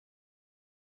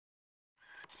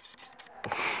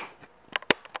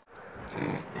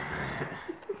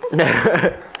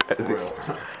Let's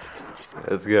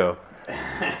go.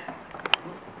 I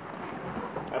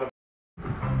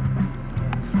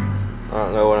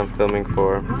don't know what I'm filming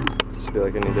for. Just feel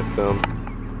like I need to film.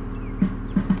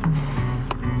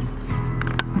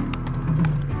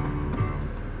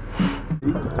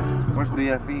 What's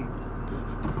BFE?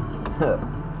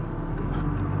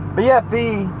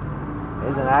 BFE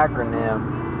is an acronym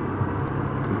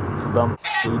for Bum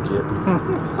Egypt.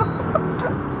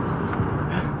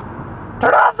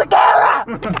 Turn off the camera!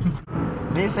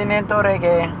 Listening to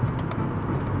reggae.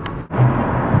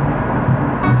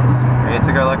 We need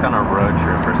to go like on a road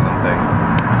trip or something.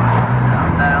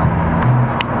 I'm down.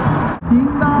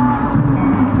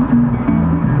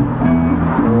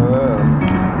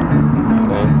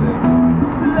 Fancy.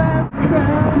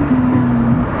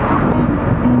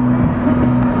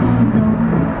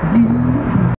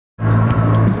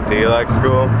 Do you like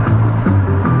school?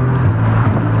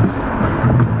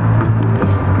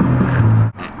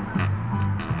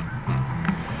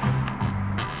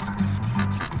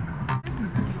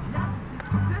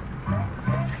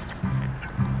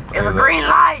 It's a green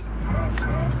light!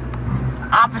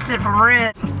 Opposite from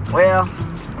red. Well,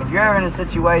 if you're ever in a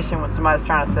situation when somebody's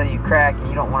trying to sell you crack and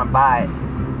you don't want to buy it,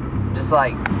 just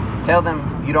like tell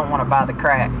them you don't want to buy the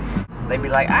crack. They'd be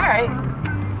like, alright.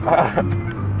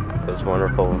 That's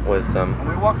wonderful wisdom.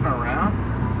 Are we walking around?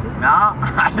 Nah,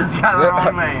 I just got the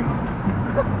wrong name.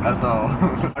 That's all.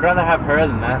 I'd rather have her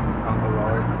than that.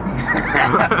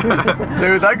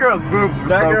 Dude, that girl's boobs were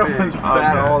That so girl big. was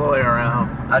fat all the way around.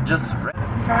 I just...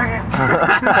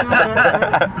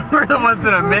 We're the ones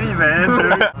in a minivan,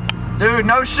 dude. Dude,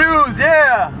 no shoes,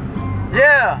 yeah!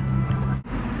 Yeah!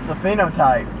 It's a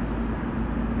phenotype.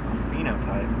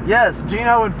 Phenotype. Yes,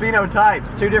 genome and phenotype.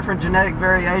 Two different genetic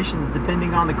variations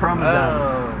depending on the chromosomes.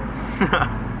 Oh.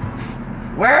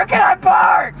 Where can I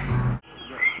park?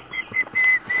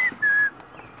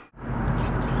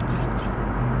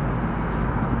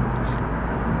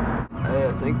 Hey,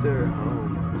 I think they're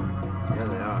home. Yeah,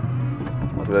 they are.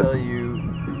 I'll tell you.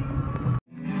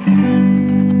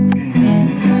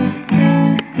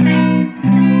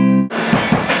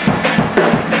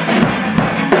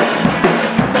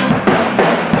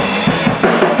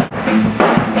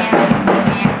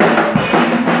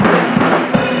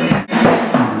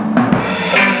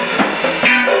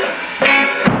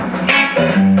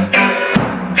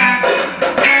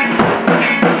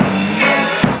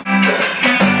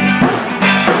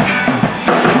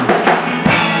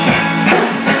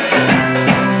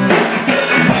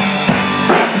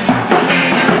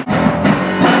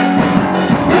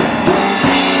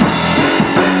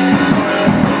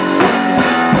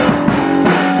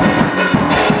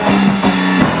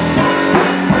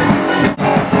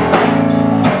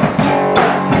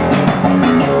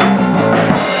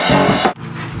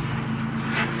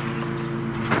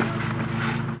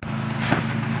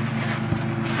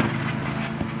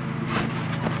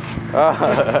 Oh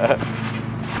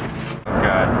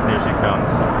God, here she comes.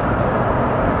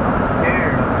 I'm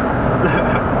scared.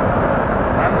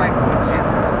 I'm like legit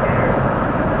scared.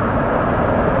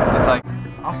 It's like,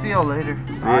 I'll see y'all later.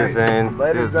 see you, Zane.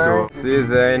 Later, See you, at school. See you,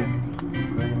 Zane. See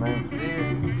you,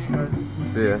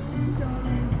 man. See ya.